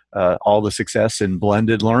you. All the success in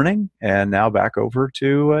blended learning. And now back over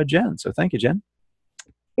to Jen. So thank you, Jen.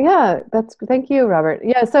 Yeah, thank you, Robert.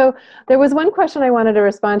 Yeah, so there was one question I wanted to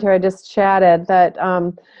respond to. I just chatted that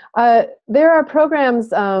there are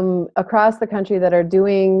programs across the country that are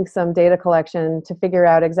doing some data collection to figure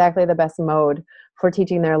out exactly the best mode for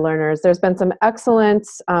teaching their learners. There's been some excellent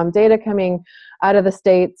data coming out of the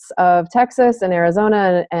states of Texas and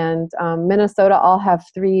Arizona and Minnesota. All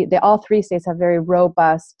three states have very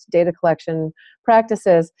robust data collection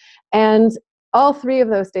practices, and all three of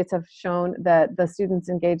those states have shown that the students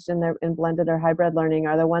engaged in blended or hybrid learning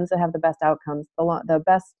are the ones that have the best outcomes, the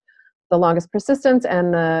longest persistence,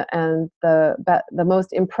 and the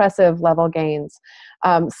most impressive level gains.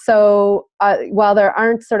 So while there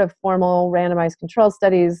aren't sort of formal randomized control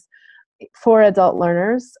studies for adult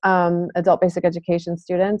learners, adult basic education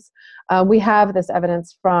students, we have this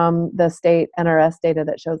evidence from the state NRS data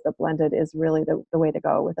that shows that blended is really the way to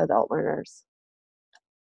go with adult learners.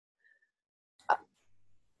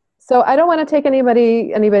 So I don't want to take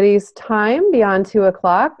anybody's time beyond 2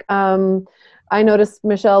 o'clock. I noticed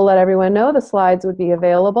Michelle let everyone know the slides would be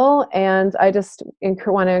available, and I just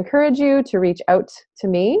want to encourage you to reach out to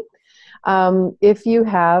me if you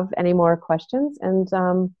have any more questions. And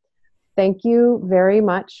thank you very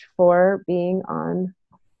much for being on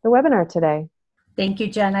the webinar today. Thank you,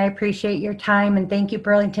 Jen. I appreciate your time, and thank you,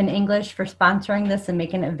 Burlington English, for sponsoring this and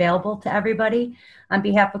making it available to everybody. On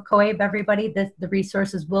behalf of COABE, everybody, the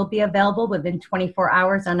resources will be available within 24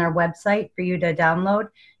 hours on our website for you to download.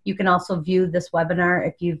 You can also view this webinar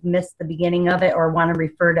if you've missed the beginning of it or want to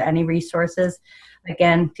refer to any resources.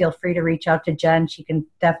 Again, feel free to reach out to Jen. She can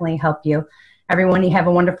definitely help you. Everyone, you have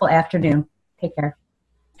a wonderful afternoon. Take care.